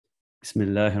بسم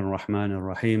الله الرحمن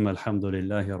الرحيم الحمد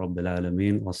لله رب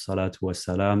العالمين والصلاة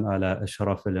والسلام على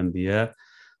أشرف الأنبياء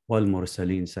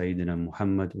والمرسلين سيدنا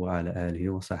محمد وعلى آله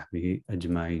وصحبه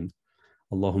أجمعين.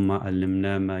 اللهم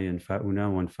علمنا ما ينفعنا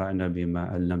وانفعنا بما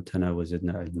علمتنا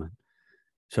وزدنا علما.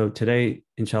 So today,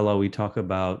 inshallah, we talk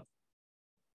about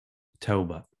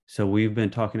Tawba. So we've been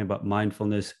talking about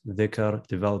mindfulness, Zikr,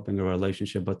 developing a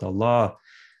relationship with Allah,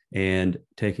 and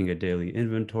taking a daily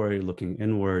inventory, looking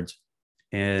inwards.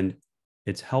 And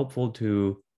it's helpful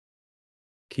to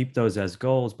keep those as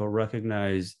goals, but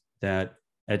recognize that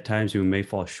at times we may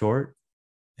fall short,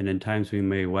 and in times we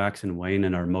may wax and wane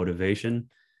in our motivation.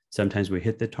 Sometimes we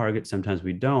hit the target, sometimes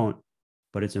we don't,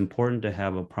 but it's important to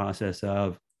have a process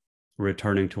of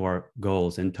returning to our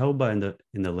goals. And Tawba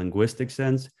in the linguistic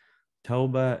sense,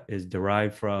 Tawba is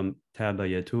derived from Taba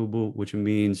Yatubu, which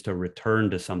means to return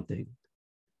to something.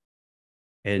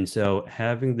 And so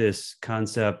having this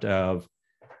concept of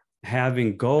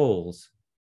having goals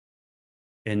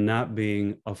and not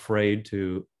being afraid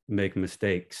to make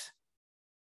mistakes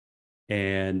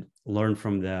and learn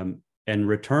from them and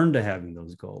return to having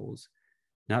those goals,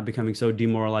 not becoming so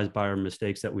demoralized by our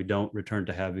mistakes that we don't return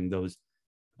to having those,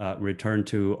 return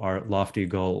to our lofty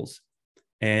goals.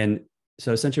 And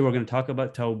so essentially we're going to talk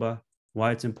about Tawba,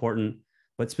 why it's important,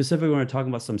 but specifically we're going to talk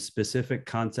about some specific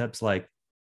concepts like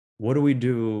what do we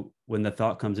do when the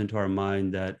thought comes into our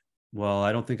mind that, well,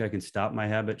 I don't think I can stop my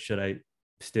habit. Should I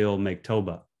still make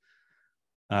Tawba?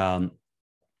 And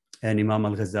Imam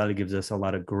al-Ghazali gives us a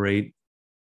lot of great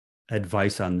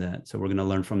advice on that. So we're going to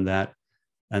learn from that.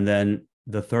 And then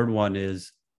the third one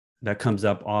is that comes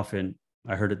up often.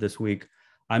 I heard it this week.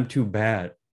 I'm too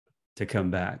bad to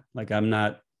come back. Like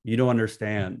you don't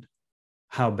understand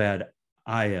how bad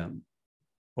I am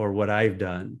or what I've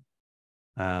done.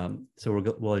 So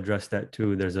we'll address that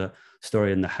too. There's a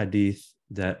story in the Hadith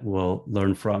that we'll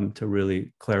learn from to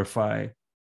really clarify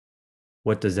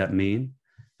what does that mean.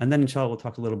 And then inshallah, we'll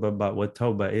talk a little bit about what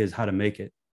Tawba is, how to make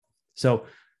it. So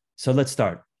let's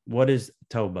start. What is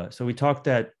Tawba? So we talked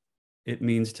that it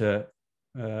means to,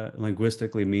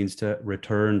 linguistically means to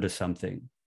return to something.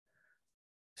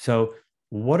 So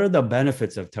what are the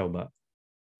benefits of Tawba?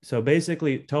 So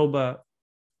basically Tawba,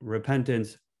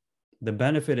 repentance, the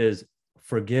benefit is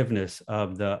forgiveness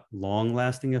of the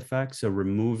long-lasting effects, so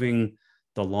removing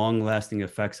the long-lasting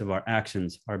effects of our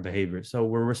actions, our behavior. So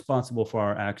we're responsible for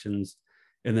our actions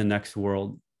in the next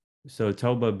world. So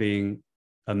Tawba being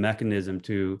a mechanism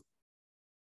to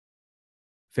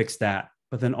fix that.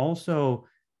 But then also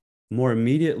more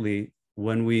immediately,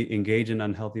 when we engage in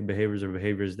unhealthy behaviors or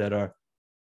behaviors that are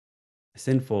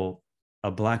sinful,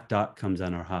 a black dot comes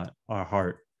on our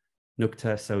heart,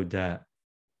 nukta sauda.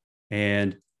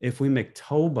 And if we make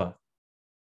Tawba,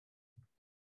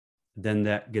 then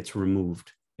that gets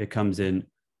removed. It comes in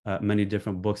many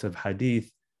different books of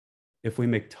Hadith. If we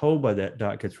make Tawba, that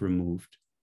dot gets removed.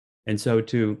 And so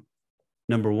to,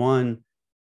 number one,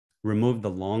 remove the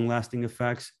long-lasting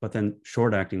effects, but then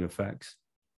short-acting effects.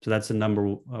 So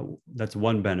that's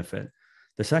one benefit.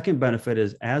 The second benefit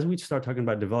is as we start talking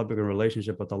about developing a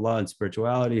relationship with Allah and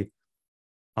spirituality,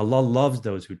 Allah loves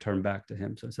those who turn back to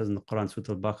Him. So it says in the Quran,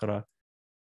 Surah Al-Baqarah,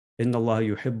 Inna Allah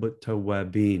yuhibbu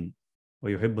tawwabin wa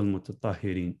yuhibbu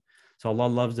al-mutatahhirin. So Allah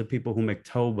loves the people who make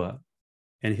Tawba.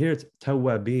 And here it's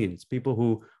tawwabin. It's people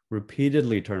who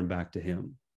repeatedly turn back to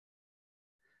Him.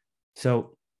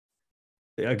 So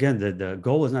again, the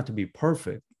goal is not to be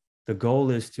perfect. The goal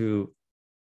is to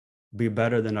be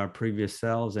better than our previous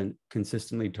selves and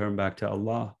consistently turn back to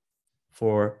Allah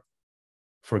for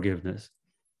forgiveness.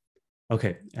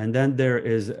 Okay, and then there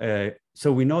is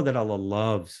so we know that Allah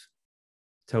loves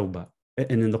Tawba.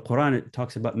 And in the Quran, it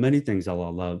talks about many things Allah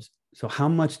loves. So how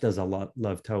much does Allah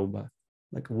love Tawba?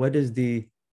 Like, what is the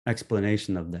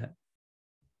explanation of that?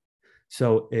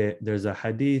 So there's a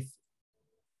hadith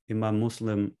Imam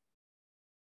Muslim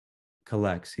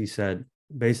collects. He said,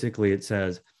 basically it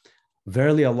says,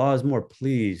 verily Allah is more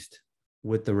pleased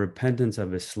with the repentance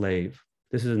of His slave.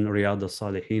 This is in Riyadh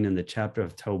al-Salihin in the chapter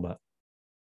of Tawba.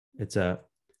 It's a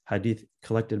hadith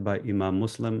collected by Imam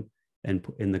Muslim and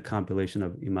in the compilation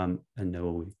of Imam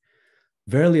an-Nawawi.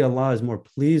 Verily Allah is more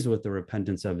pleased with the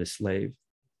repentance of His slave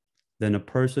than a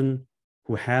person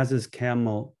who has his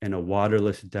camel in a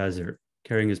waterless desert,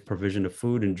 carrying his provision of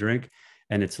food and drink,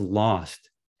 and it's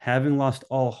lost. Having lost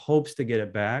all hopes to get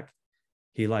it back,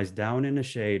 he lies down in the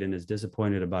shade and is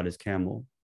disappointed about his camel.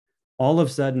 All of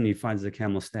a sudden, he finds the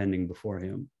camel standing before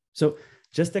him. So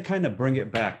just to kind of bring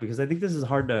it back, because I think this is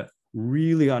hard to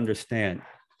really understand,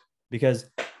 because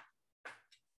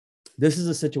this is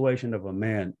a situation of a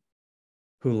man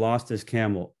who lost his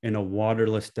camel in a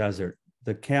waterless desert.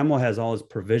 the camel has all its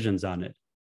provisions on it.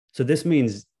 So this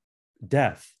means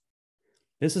death.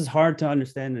 This is hard to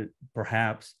understand,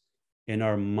 perhaps, in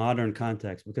our modern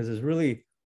context, because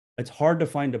it's hard to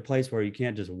find a place where you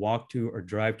can't just walk to or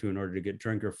drive to in order to get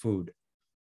drink or food.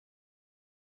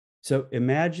 So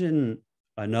imagine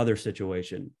another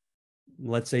situation.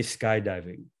 Let's say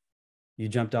skydiving. You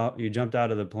jumped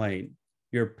out of the plane.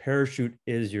 Your parachute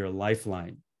is your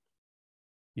lifeline.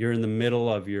 You're in the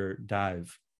middle of your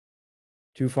dive,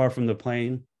 too far from the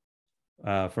plane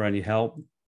for any help,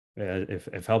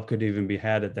 if help could even be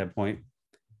had at that point.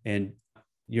 And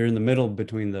you're in the middle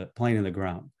between the plane and the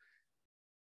ground.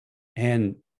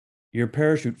 And your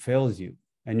parachute fails you,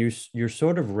 and you're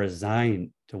sort of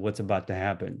resigned to what's about to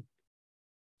happen.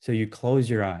 So you close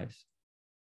your eyes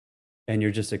and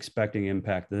you're just expecting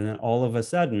impact. And then all of a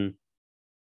sudden,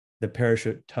 the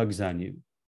parachute tugs on you.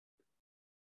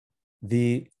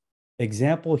 The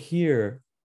example here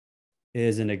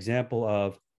is an example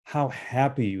of how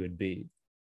happy you would be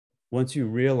once you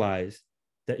realize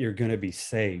that you're going to be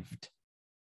saved.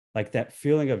 Like that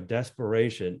feeling of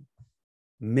desperation,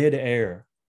 midair,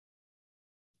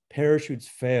 parachutes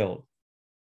failed,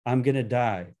 I'm going to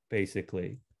die,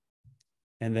 basically.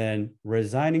 And then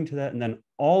resigning to that, and then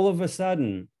all of a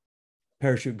sudden,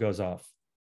 parachute goes off.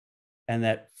 And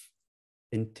that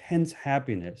intense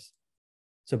happiness.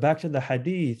 So back to the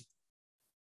Hadith,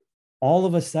 all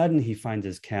of a sudden he finds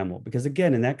his camel. Because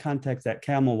again, in that context, that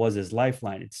camel was his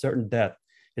lifeline. It's certain death.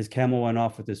 His camel went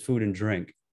off with his food and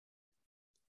drink.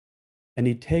 And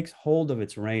he takes hold of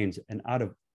its reins, and out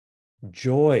of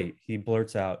joy, he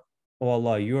blurts out, "Oh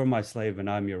Allah, you are my slave and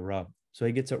I'm your Rabb." So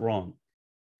he gets it wrong.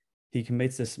 He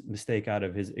commits this mistake out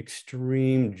of his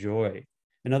extreme joy.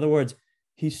 In other words,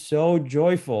 he's so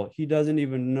joyful, he doesn't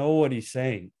even know what he's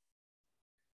saying.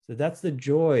 So that's the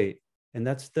joy, and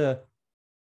that's the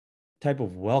type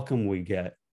of welcome we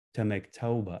get to make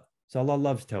Tawba. So Allah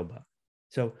loves Tawba.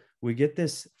 So we get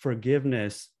this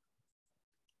forgiveness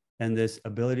and this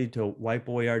ability to wipe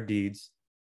away our deeds,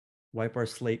 wipe our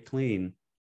slate clean,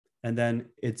 and then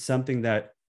it's something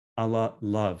that Allah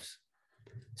loves.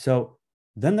 So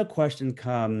then the question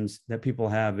comes that people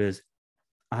have is,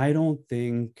 I don't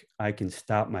think I can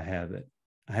stop my habit.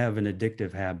 I have an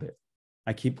addictive habit.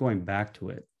 I keep going back to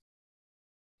it.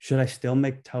 Should I still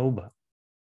make Tawba?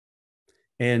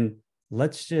 And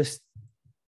let's just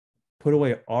put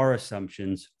away our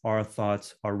assumptions, our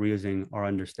thoughts, our reasoning, our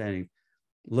understanding.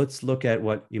 Let's look at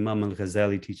what Imam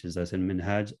al-Ghazali teaches us in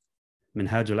Minhaj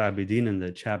al-Abidin, in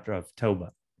the chapter of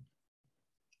Tawba.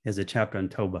 He has a chapter on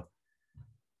Tawba.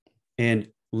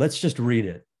 And let's just read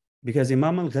it, because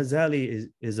Imam al-Ghazali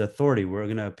is authority. We're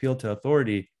going to appeal to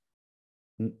authority,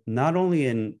 not only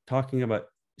in talking about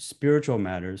spiritual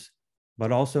matters,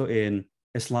 but also in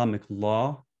Islamic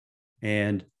law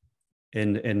and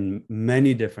in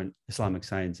many different Islamic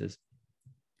sciences.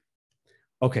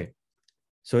 Okay,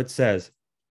 so it says,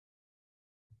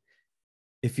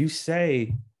 if you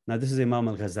say, now this is Imam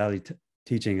al-Ghazali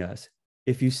teaching us,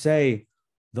 if you say,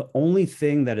 the only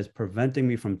thing that is preventing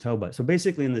me from Tawba. So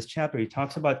basically in this chapter, he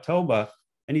talks about Tawba,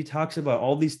 and he talks about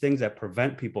all these things that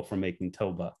prevent people from making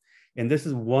Tawba. And this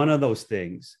is one of those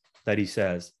things that he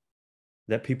says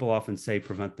that people often say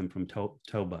prevent them from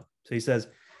Tawba. So he says,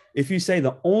 if you say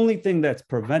the only thing that's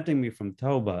preventing me from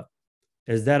Tawba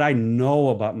is that I know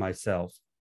about myself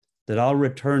that I'll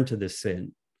return to this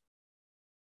sin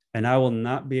and I will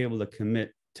not be able to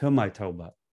commit to my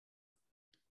Tawba.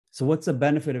 So what's the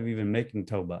benefit of even making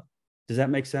Tawba? Does that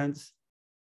make sense?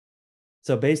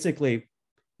 So basically,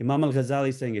 Imam al-Ghazali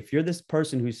is saying, if you're this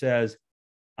person who says,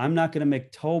 I'm not going to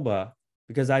make Tawba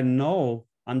because I know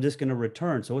I'm just going to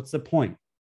return, so what's the point?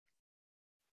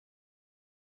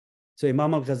 So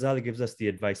Imam al-Ghazali gives us the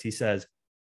advice. He says,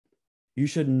 you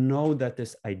should know that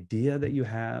this idea that you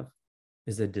have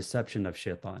is a deception of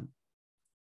shaitan.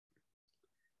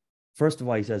 First of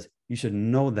all, he says, you should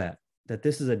know that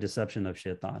this is a deception of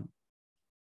shaitan.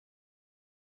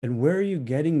 And where are you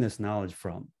getting this knowledge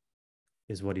from,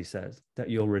 is what he says, that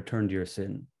you'll return to your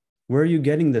sin. Where are you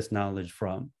getting this knowledge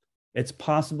from? It's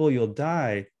possible you'll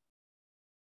die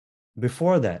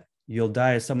before that. You'll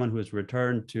die as someone who has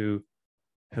returned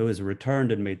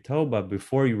and made Tawba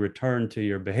before you return to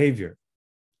your behavior,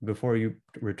 before you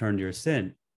return to your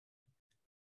sin.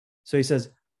 So he says,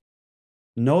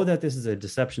 know that this is a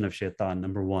deception of shaitan,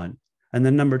 number one. And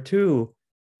then number two,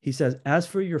 he says, as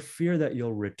for your fear that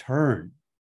you'll return,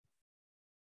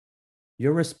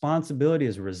 your responsibility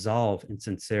is resolve and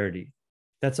sincerity.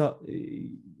 That's all.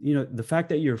 The fact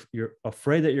that you're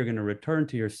afraid that you're going to return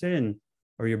to your sin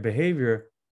or your behavior,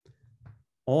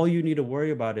 all you need to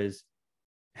worry about is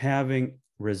having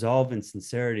resolve and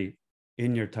sincerity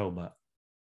in your tawbah.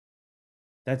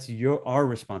 That's our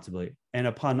responsibility. And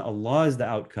upon Allah is the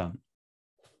outcome.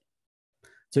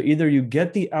 So either you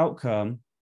get the outcome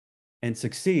and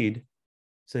succeed.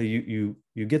 So you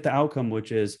get the outcome,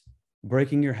 which is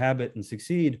breaking your habit and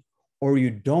succeed, or you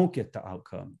don't get the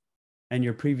outcome and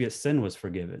your previous sin was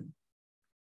forgiven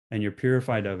and you're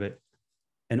purified of it.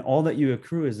 And all that you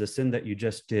accrue is the sin that you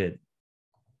just did.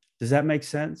 Does that make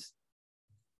sense?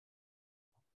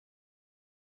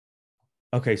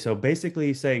 Okay, so basically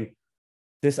he's saying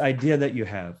this idea that you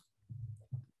have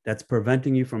that's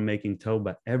preventing you from making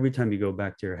tawbah every time you go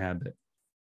back to your habit.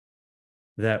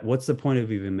 That what's the point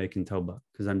of even making tawbah?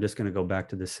 Because I'm just going to go back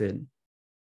to the sin.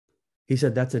 He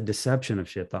said that's a deception of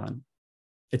shaitan.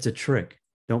 It's a trick.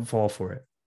 Don't fall for it.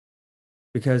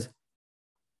 Because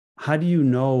how do you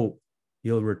know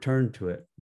you'll return to it?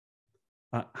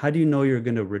 How do you know you're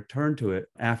going to return to it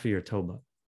after your tawbah?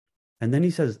 And then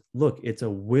he says, look, it's a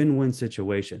win-win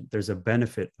situation. There's a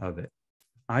benefit of it.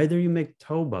 Either you make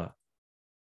tawbah,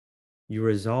 you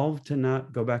resolve to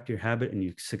not go back to your habit and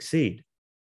you succeed.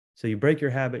 So you break your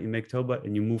habit, you make tawbah,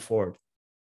 and you move forward.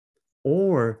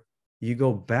 Or you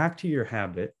go back to your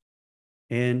habit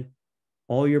and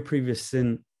all your previous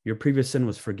sin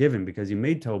was forgiven because you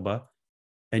made tawbah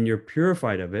and you're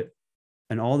purified of it.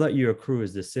 And all that you accrue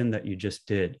is the sin that you just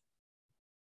did.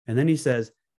 And then he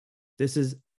says, this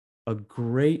is a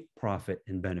great profit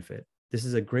and benefit. This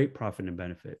is a great profit and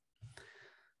benefit.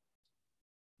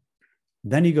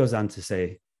 Then he goes on to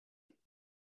say,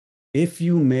 if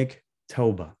you make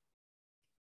tawbah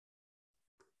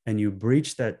and you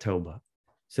breach that tawbah,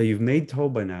 so you've made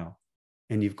tawbah now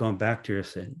and you've gone back to your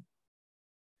sin.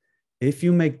 If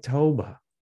you make tawbah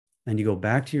and you go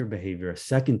back to your behavior a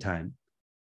second time,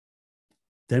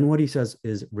 then what he says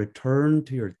is return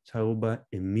to your tawbah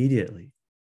immediately.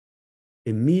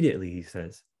 Immediately, he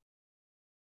says.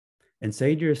 And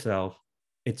say to yourself,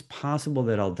 it's possible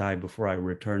that I'll die before I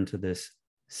return to this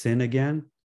sin again.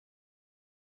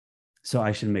 So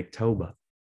I should make tawbah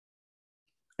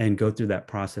and go through that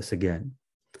process again.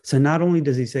 So not only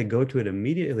does he say go to it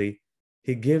immediately,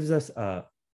 he gives us a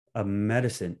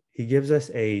medicine. He gives us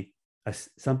a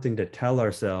something to tell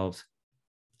ourselves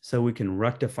so we can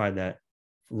rectify that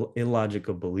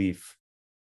illogical belief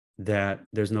that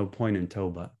there's no point in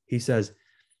tawbah. He says,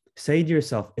 say to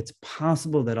yourself, it's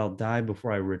possible that I'll die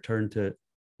before I return to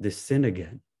this sin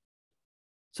again.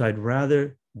 So I'd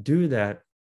rather do that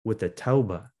with a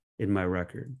tawbah in my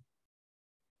record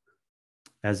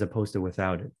as opposed to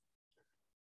without it.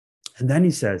 And then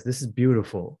he says, this is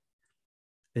beautiful.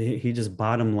 He just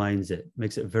bottom lines it,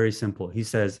 makes it very simple. He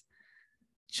says,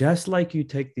 just like you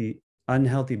take the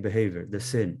unhealthy behavior, the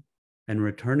sin, and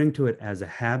returning to it as a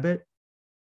habit,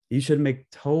 you should make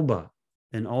tawbah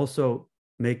and also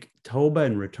make tawbah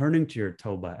and returning to your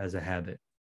tawbah as a habit.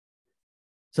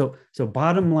 So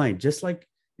bottom line, just like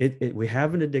we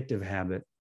have an addictive habit,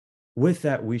 with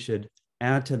that, we should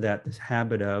add to that this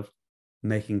habit of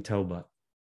making tawbah.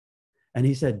 And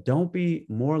he said, don't be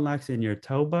more lax in your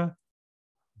tawbah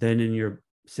than in your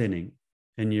sinning,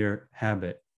 in your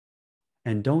habit.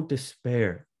 And don't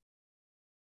despair.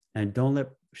 And don't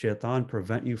let shaitan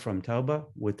prevent you from tawbah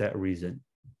with that reason.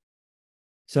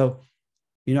 So,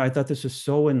 I thought this was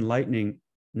so enlightening,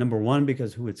 number one,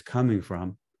 because who it's coming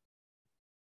from.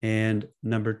 And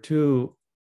number two,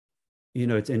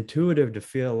 it's intuitive to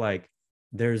feel like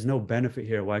there's no benefit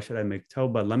here. Why should I make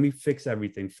tawbah? Let me fix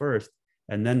everything first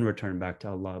and then return back to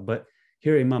Allah. But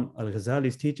here Imam Al-Ghazali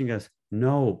is teaching us,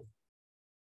 no,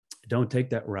 don't take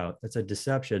that route. That's a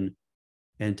deception.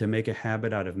 And to make a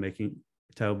habit out of making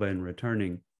tawbah and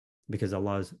returning, because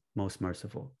Allah is most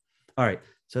merciful. All right.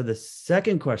 So the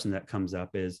second question that comes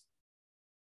up is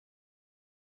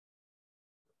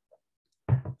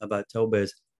about tawbah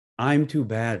is, I'm too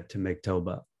bad to make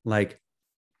tawbah. Like,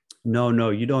 no,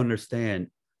 you don't understand.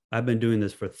 I've been doing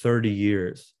this for 30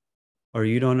 years. Or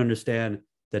you don't understand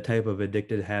the type of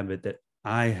addicted habit that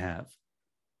I have.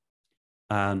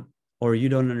 Or you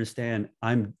don't understand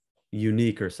I'm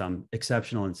unique or some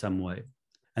exceptional in some way.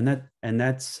 And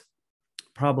that's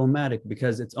problematic,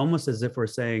 because it's almost as if we're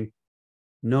saying,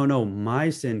 no, my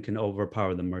sin can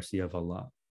overpower the mercy of Allah.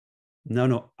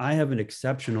 No, I have an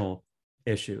exceptional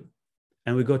issue.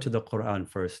 And we go to the Quran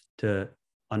first to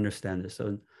understand this. So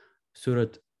in Surah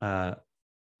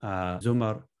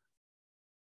Zumar,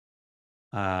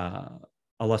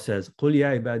 Allah says, قُلْ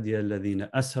يَا عِبَادِيَ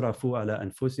الَّذِينَ أَسْرَفُوا عَلَىٰ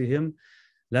أَنفُسِهِمْ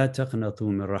لَا تَقْنَطُوا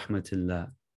مِنْ رَحْمَةِ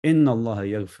اللَّهِ إِنَّ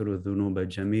اللَّهَ يَغْفِرُ الذُّنُوبَ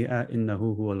جَمِيعًا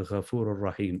إِنَّهُ هُوَ الْغَفُورُ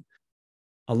الرَّحِيمُ.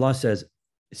 Allah says,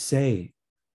 say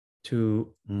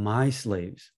to my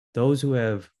slaves, those who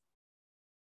have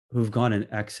who've gone in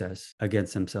excess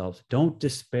against themselves, don't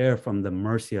despair from the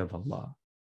mercy of Allah.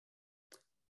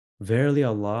 Verily,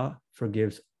 Allah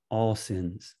forgives all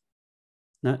sins.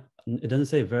 It doesn't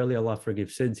say verily Allah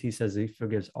forgives sins. He says he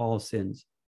forgives all sins.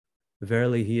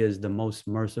 Verily, he is the most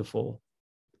merciful.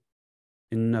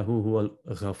 Innahu huwal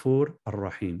ghafur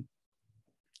ar-rahim.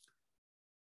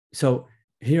 So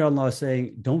here Allah is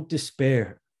saying, don't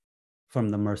despair from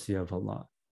the mercy of Allah.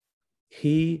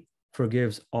 He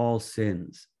forgives all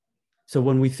sins. So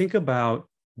when we think about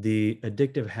the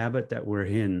addictive habit that we're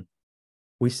in,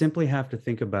 we simply have to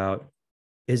think about,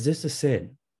 is this a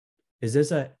sin? Is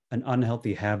this an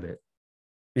unhealthy habit?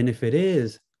 And if it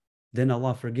is, then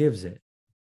Allah forgives it.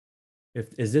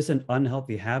 Is this an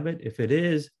unhealthy habit? If it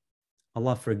is,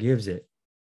 Allah forgives it.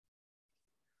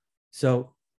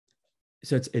 So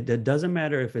it doesn't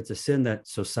matter if it's a sin that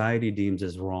society deems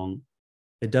as wrong.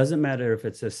 It doesn't matter if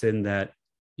it's a sin that,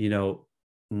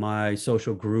 my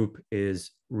social group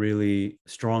is really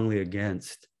strongly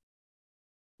against.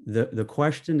 The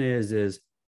question is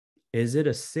it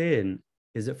a sin?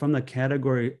 Is it from the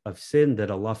category of sin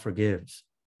that Allah forgives?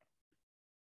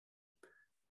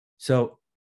 So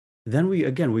then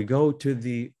we go to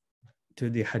the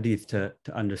Hadith to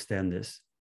understand this.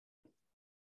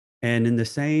 And in the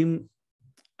same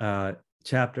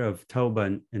chapter of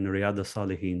Tawba in Riyadh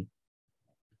al-Salihin,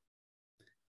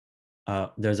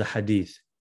 there's a Hadith.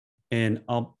 And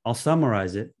I'll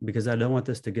summarize it because I don't want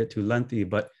this to get too lengthy,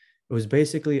 but it was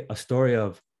basically a story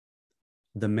of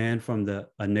the man from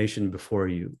a nation before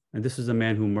you. And this is a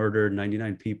man who murdered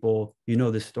 99 people. You know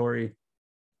this story?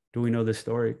 Do we know this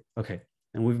story? Okay.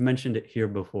 And we've mentioned it here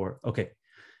before. Okay.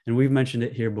 And we've mentioned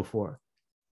it here before.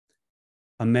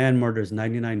 A man murders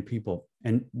 99 people.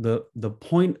 And the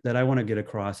point that I want to get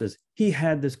across is he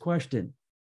had this question.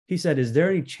 He said, is there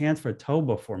any chance for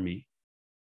Tawbah for me?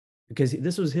 Because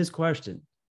this was his question.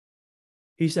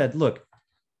 He said, look,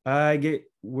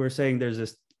 we're saying there's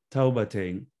this Tawbah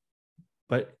thing,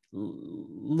 but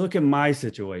look at my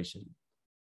situation.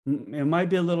 It might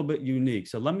be a little bit unique.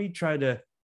 So let me try to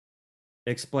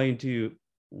explain to you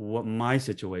what my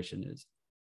situation is.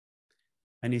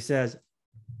 And he says,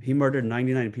 he murdered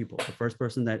 99 people. The first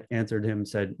person that answered him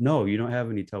said, no, you don't have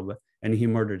any Tawbah. And he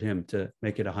murdered him to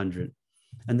make it 100.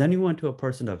 And then he went to a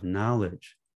person of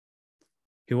knowledge.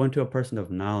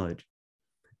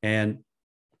 And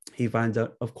he finds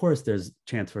out, of course, there's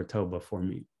chance for Tawbah for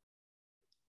me.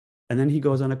 And then he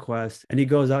goes on a quest and he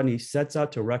goes out and he sets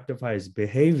out to rectify his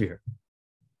behavior.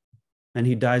 And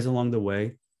he dies along the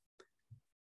way.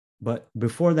 But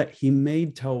before that, he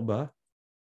made Tawbah.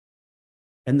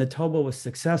 And the Tawbah was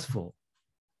successful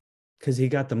because he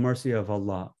got the mercy of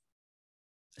Allah.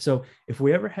 So if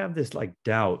we ever have this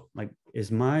doubt,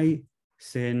 is my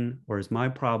sin or is my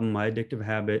problem, my addictive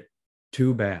habit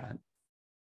too bad?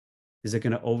 Is it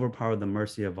going to overpower the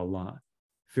mercy of Allah?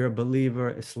 If you're a believer,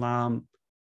 Islam,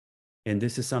 and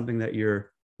this is something that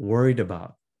you're worried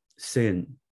about,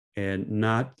 sin, and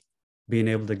not being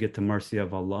able to get the mercy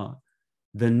of Allah,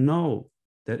 then know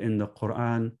that in the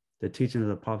Quran, the teaching of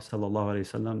the Prophet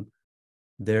ﷺ,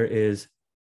 there is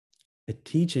a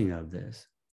teaching of this,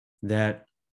 that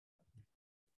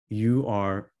you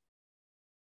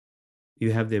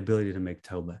have the ability to make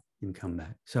Tawbah and come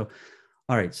back. So,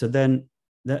 all right. So then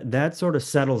that sort of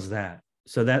settles that.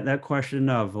 So that question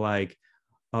of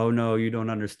oh no, you don't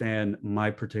understand my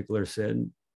particular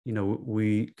sin.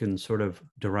 We can sort of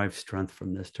derive strength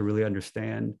from this to really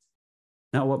understand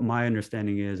not what my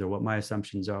understanding is or what my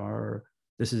assumptions are.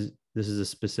 This is a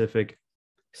specific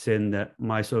sin that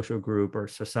my social group or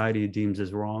society deems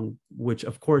as wrong, which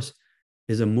of course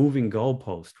is a moving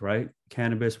goalpost, right?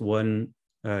 Cannabis 1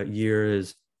 year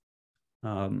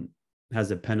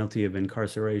has a penalty of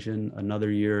incarceration. Another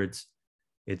year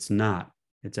it's not.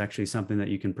 It's actually something that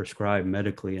you can prescribe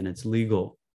medically and it's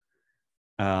legal.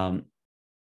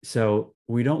 So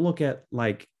we don't look at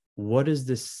what is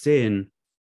this sin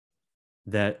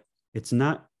that it's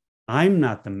not, I'm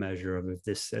not the measure of if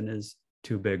this sin is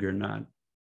too big or not.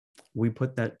 We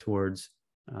put that towards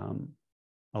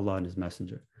Allah and his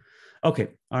messenger. Okay,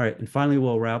 all right. And finally,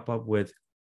 we'll wrap up with,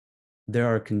 there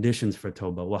are conditions for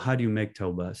Tawbah. Well, how do you make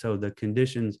Tawbah? So the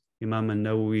conditions, Imam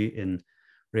an-Nawawi in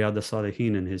Riyadh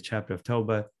al-Salihin in his chapter of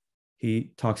Tawbah,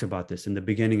 he talks about this in the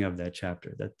beginning of that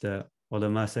chapter, that the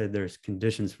ulama say there's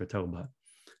conditions for Tawbah.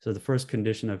 So the first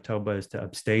condition of Tawbah is to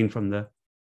abstain from the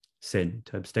sin,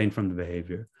 to abstain from the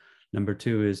behavior. Number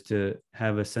 2 is to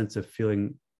have a sense of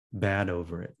feeling bad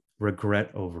over it,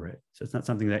 regret over it. So it's not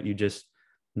something that you just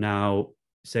now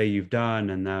say you've done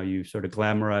and now you sort of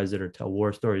glamorize it or tell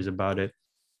war stories about it.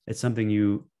 It's something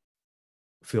you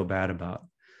feel bad about.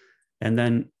 And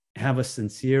then have a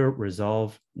sincere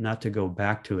resolve not to go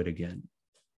back to it again.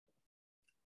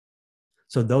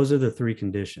 So those are the three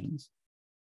conditions.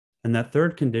 And that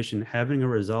third condition, having a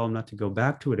resolve not to go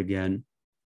back to it again,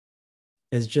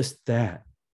 is just that.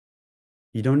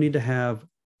 You don't need to have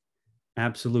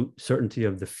absolute certainty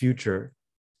of the future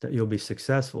that you'll be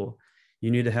successful.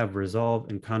 You need to have resolve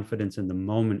and confidence in the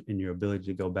moment in your ability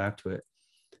to go back to it.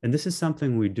 And this is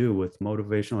something we do with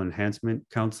motivational enhancement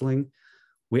counseling.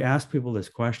 We ask people this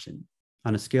question: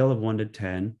 on a scale of 1 to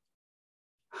 10,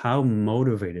 how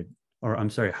motivated, or I'm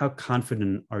sorry, how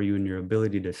confident are you in your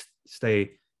ability to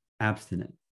stay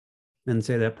abstinent? And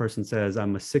say that person says,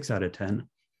 I'm a 6 out of 10.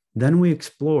 Then we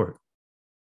explore.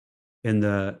 In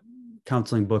the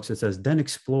counseling books, it says, then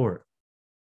explore.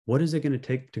 What is it going to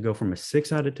take to go from a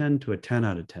 6 out of 10 to a 10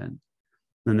 out of 10?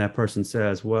 And that person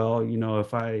says, well, you know,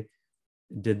 if I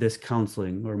did this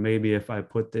counseling, or maybe if I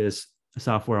put this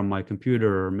software on my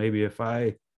computer, or maybe if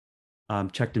I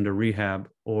checked into rehab,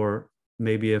 or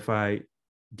maybe if I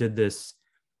did this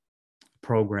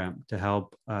program to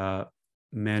help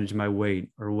manage my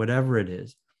weight, or whatever it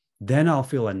is, then I'll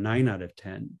feel a 9 out of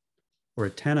 10 or a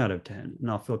 10 out of 10,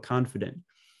 and I'll feel confident.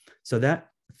 So that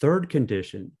third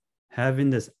condition, having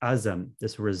this azam,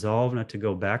 this resolve not to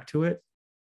go back to it,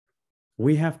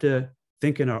 we have to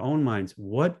think in our own minds,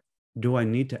 what do I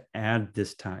need to add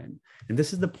this time? And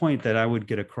this is the point that I would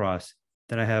get across,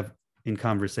 that I have in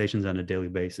conversations on a daily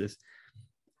basis.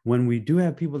 When we do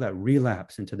have people that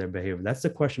relapse into their behavior, that's the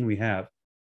question we have.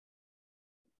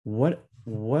 What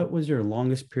was your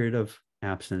longest period of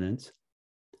abstinence?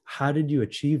 How did you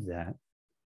achieve that?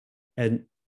 And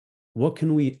what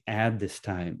can we add this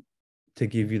time to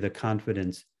give you the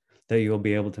confidence that you'll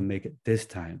be able to make it this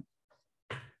time?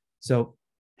 So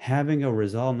having a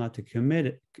resolve not to commit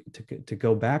it, to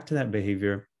go back to that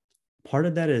behavior, part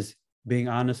of that is being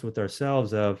honest with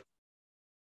ourselves of,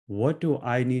 what do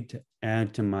I need to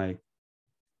add to my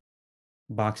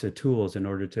box of tools in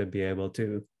order to be able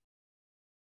to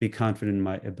be confident in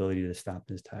my ability to stop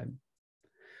this time?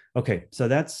 Okay, so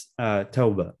that's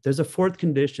Tawba. There's a fourth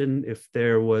condition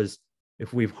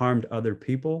if we've harmed other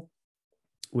people,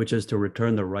 which is to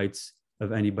return the rights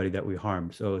of anybody that we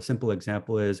harmed. So a simple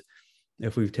example is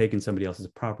if we've taken somebody else's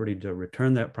property, to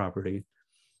return that property.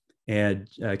 And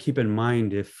keep in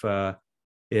mind, if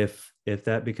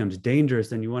that becomes dangerous,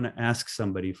 then you want to ask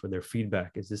somebody for their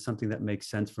feedback. Is this something that makes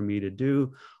sense for me to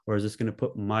do, or is this going to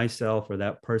put myself or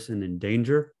that person in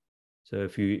danger? So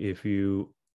if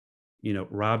you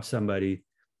rob somebody,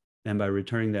 and by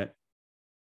returning that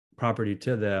property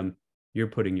to them, you're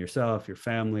putting yourself, your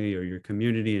family, or your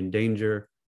community in danger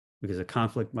because a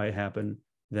conflict might happen,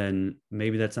 then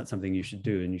maybe that's not something you should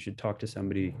do. And you should talk to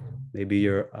somebody, maybe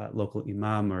your local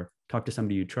imam, or talk to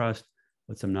somebody you trust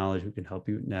with some knowledge who can help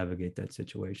you navigate that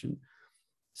situation.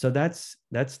 So that's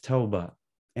Tawba.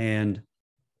 And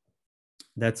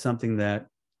that's something that,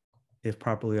 if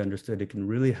properly understood, it can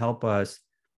really help us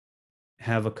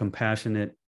have a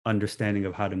compassionate understanding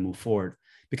of how to move forward.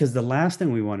 Because the last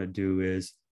thing we want to do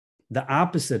is, the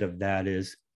opposite of that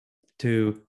is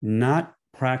to not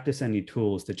practice any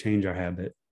tools to change our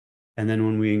habit. And then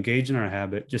when we engage in our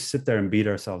habit, just sit there and beat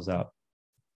ourselves up.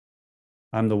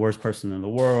 I'm the worst person in the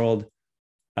world.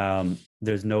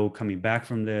 There's no coming back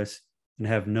from this, and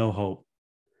have no hope.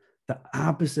 The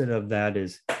opposite of that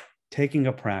is taking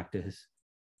a practice,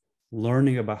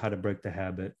 learning about how to break the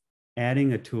habit,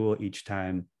 adding a tool each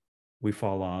time we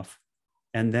fall off,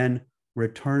 and then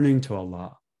returning to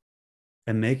Allah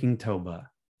and making Tawbah,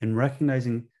 and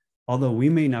recognizing, although we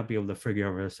may not be able to forgive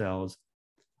ourselves,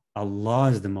 Allah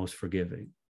is the most forgiving.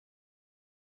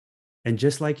 And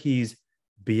just like He's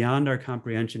beyond our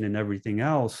comprehension in everything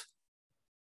else,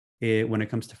 when it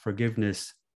comes to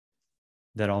forgiveness,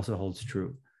 that also holds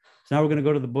true. So now we're going to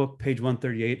go to the book, page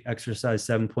 138, exercise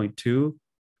 7.2.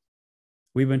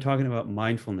 We've been talking about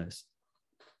mindfulness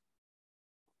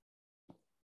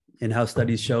and how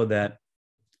studies show that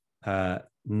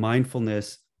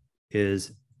mindfulness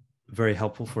is very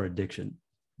helpful for addiction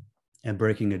and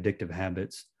breaking addictive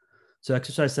habits. So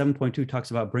exercise 7.2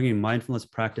 talks about bringing mindfulness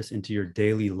practice into your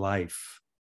daily life.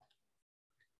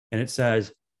 And it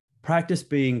says, practice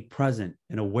being present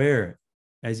and aware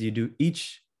as you do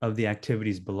each of the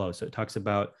activities below. So it talks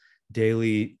about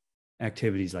daily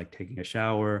activities like taking a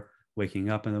shower, waking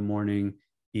up in the morning,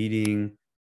 eating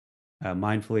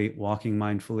mindfully, walking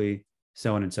mindfully,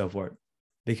 so on and so forth.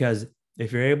 Because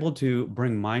if you're able to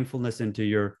bring mindfulness into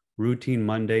your routine,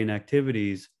 mundane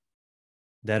activities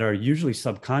that are usually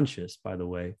subconscious, by the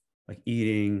way, like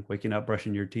eating, waking up,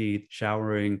 brushing your teeth,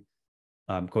 showering,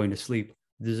 going to sleep,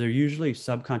 these are usually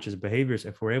subconscious behaviors.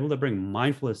 If we're able to bring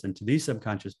mindfulness into these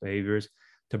subconscious behaviors,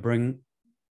 to bring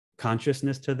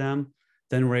consciousness to them,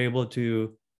 then we're able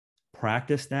to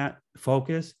practice that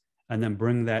focus and then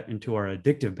bring that into our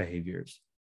addictive behaviors.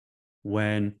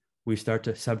 When we start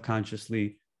to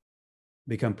subconsciously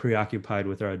become preoccupied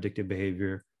with our addictive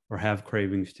behavior or have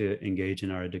cravings to engage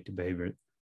in our addictive behavior,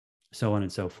 so on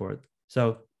and so forth.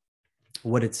 So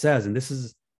what it says, and this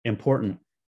is important,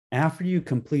 after you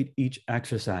complete each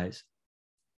exercise,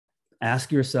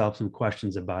 ask yourself some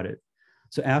questions about it.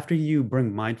 So after you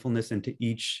bring mindfulness into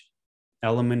each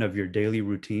element of your daily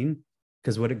routine,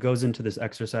 because what it goes into this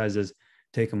exercise is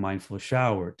take a mindful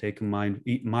shower, eat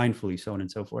mindfully, so on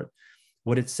and so forth.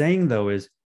 What it's saying though is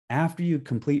after you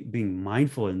complete being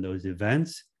mindful in those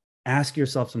events, ask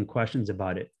yourself some questions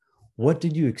about it. What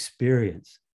did you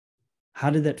experience? How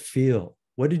did that feel?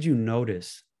 What did you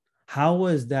notice? How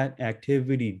was that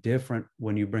activity different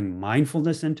when you bring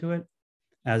mindfulness into it,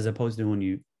 as opposed to when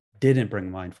you didn't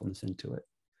bring mindfulness into it?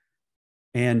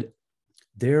 And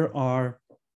there are,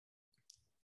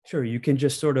 sure, you can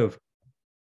just sort of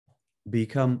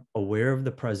become aware of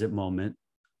the present moment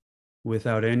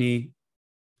without any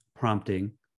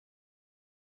prompting,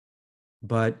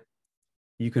 but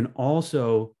you can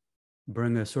also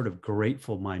bring a sort of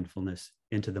grateful mindfulness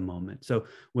into the moment. So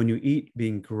when you eat,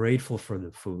 being grateful for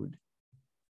the food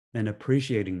and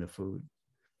appreciating the food.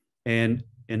 And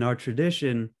in our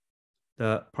tradition,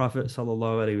 the Prophet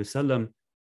ﷺ,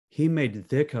 he made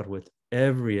dhikr with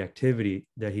every activity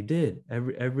that he did,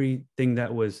 everything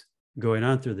that was going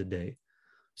on through the day.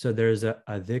 So there's a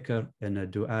dhikr and a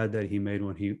dua that he made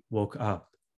when he woke up.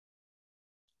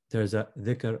 There's a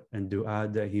dhikr and dua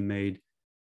that he made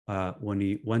when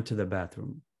he went to the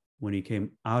bathroom, when he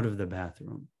came out of the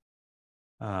bathroom,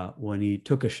 when he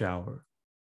took a shower,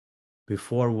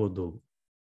 before wudu,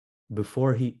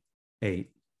 before he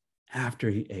ate, after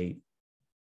he ate,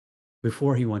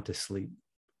 before he went to sleep,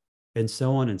 and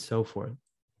so on and so forth.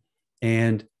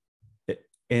 And the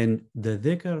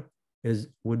dhikr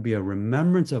would be a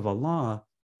remembrance of Allah,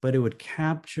 but it would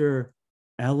capture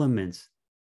elements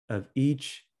of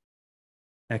each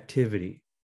activity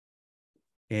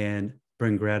and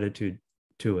bring gratitude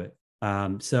to it.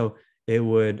 So it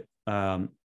would,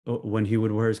 when he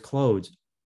would wear his clothes,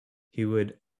 he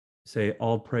would say,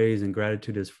 all praise and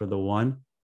gratitude is for the one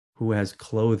who has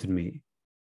clothed me.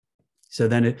 So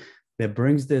then it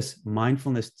brings this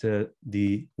mindfulness to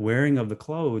the wearing of the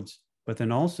clothes, but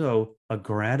then also a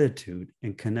gratitude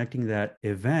in connecting that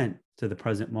event to the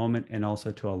present moment and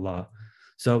also to Allah.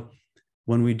 So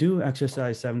when we do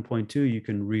exercise 7.2, you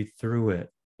can read through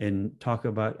it and talk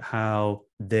about how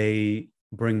they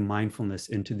bring mindfulness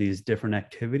into these different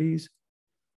activities,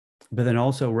 but then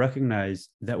also recognize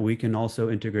that we can also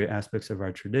integrate aspects of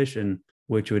our tradition,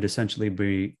 which would essentially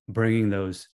be bringing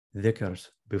those dhikrs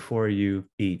before you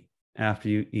eat, after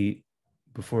you eat,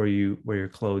 before you wear your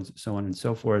clothes, so on and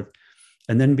so forth,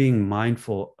 and then being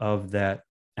mindful of that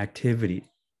activity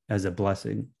as a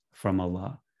blessing from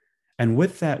Allah. And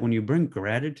with that, when you bring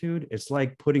gratitude, it's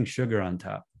like putting sugar on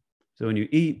top. So when you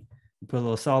eat, you put a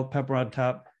little salt, pepper on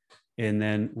top, and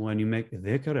then when you make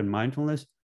dhikr and mindfulness,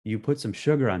 you put some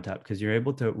sugar on top because you're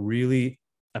able to really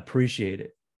appreciate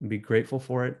it and be grateful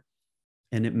for it.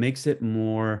 And it makes it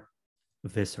more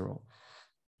visceral.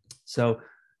 So,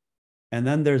 and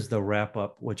then there's the wrap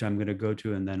up, which I'm going to go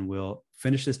to, and then we'll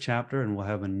finish this chapter and we'll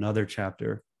have another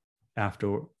chapter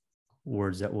afterwards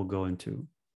that we'll go into.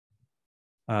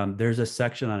 There's a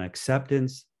section on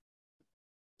acceptance.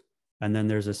 And then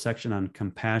there's a section on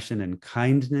compassion and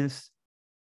kindness.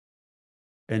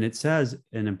 And it says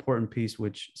an important piece,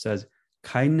 which says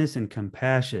kindness and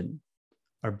compassion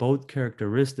are both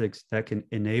characteristics that can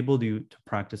enable you to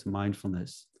practice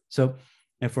mindfulness. So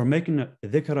if we're making a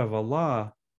dhikr of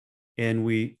Allah and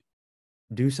we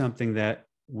do something that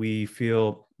we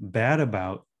feel bad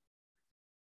about,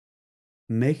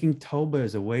 making tawbah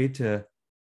is a way to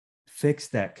fix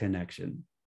that connection.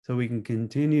 So we can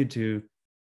continue to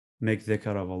make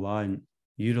dhikr of Allah and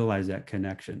utilize that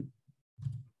connection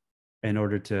in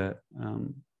order to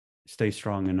stay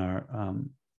strong in our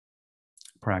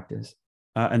practice.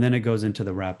 And then it goes into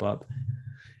the wrap up.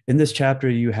 In this chapter,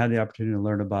 you had the opportunity to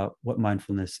learn about what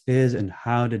mindfulness is and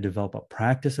how to develop a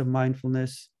practice of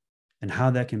mindfulness and how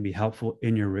that can be helpful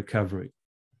in your recovery.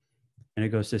 And it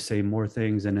goes to say more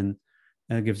things. And then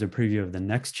it gives a preview of the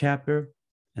next chapter.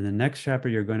 In the next chapter,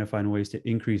 you're going to find ways to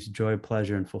increase joy,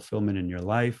 pleasure, and fulfillment in your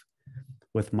life.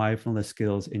 With mindfulness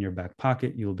skills in your back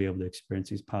pocket, you will be able to experience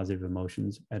these positive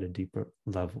emotions at a deeper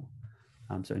level.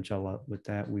 So inshallah, with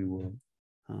that, we will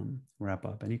wrap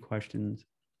up. Any questions?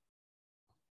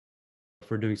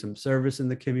 If we're doing some service in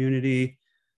the community,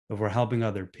 if we're helping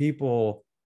other people,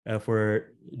 if we're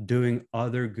doing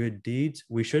other good deeds,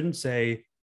 we shouldn't say,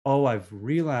 oh, I've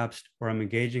relapsed or I'm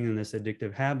engaging in this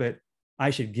addictive habit, I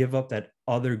should give up that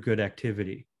other good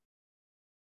activity.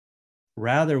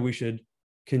 Rather, we should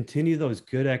continue those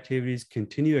good activities,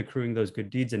 continue accruing those good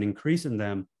deeds and increasing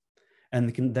them,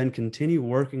 and then continue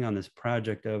working on this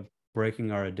project of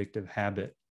breaking our addictive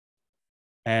habit.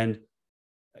 And,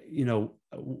 you know,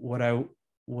 what I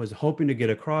was hoping to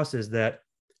get across is that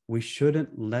we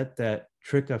shouldn't let that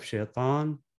trick of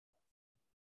shaitan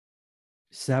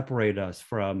separate us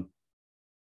from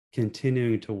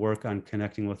continuing to work on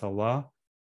connecting with Allah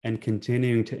and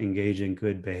continuing to engage in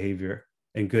good behavior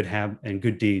and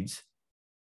good deeds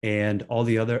and all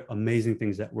the other amazing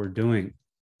things that we're doing.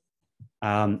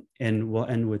 And we'll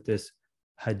end with this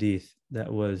hadith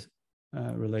that was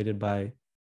related by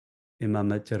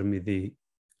Imam at-Tirmidhi,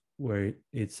 where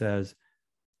it says,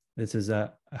 this is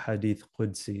a hadith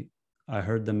Qudsi. I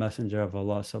heard the Messenger of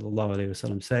Allah sallallahu alaihi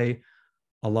wasallam say,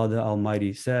 Allah the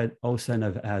Almighty said, O son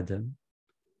of Adam,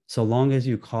 so long as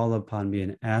you call upon me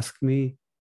and ask me,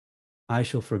 I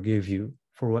shall forgive you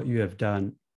for what you have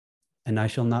done, and I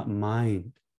shall not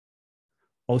mind.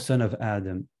 O son of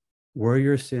Adam, were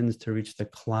your sins to reach the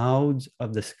clouds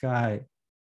of the sky,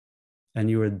 and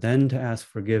you were then to ask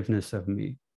forgiveness of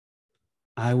me,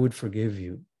 I would forgive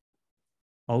you.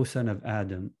 O son of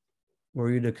Adam, were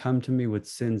you to come to me with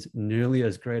sins nearly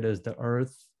as great as the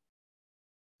earth,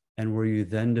 and were you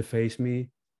then to face me,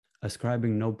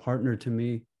 ascribing no partner to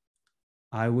me,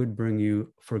 I would bring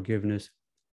you forgiveness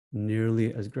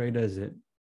nearly as great as it.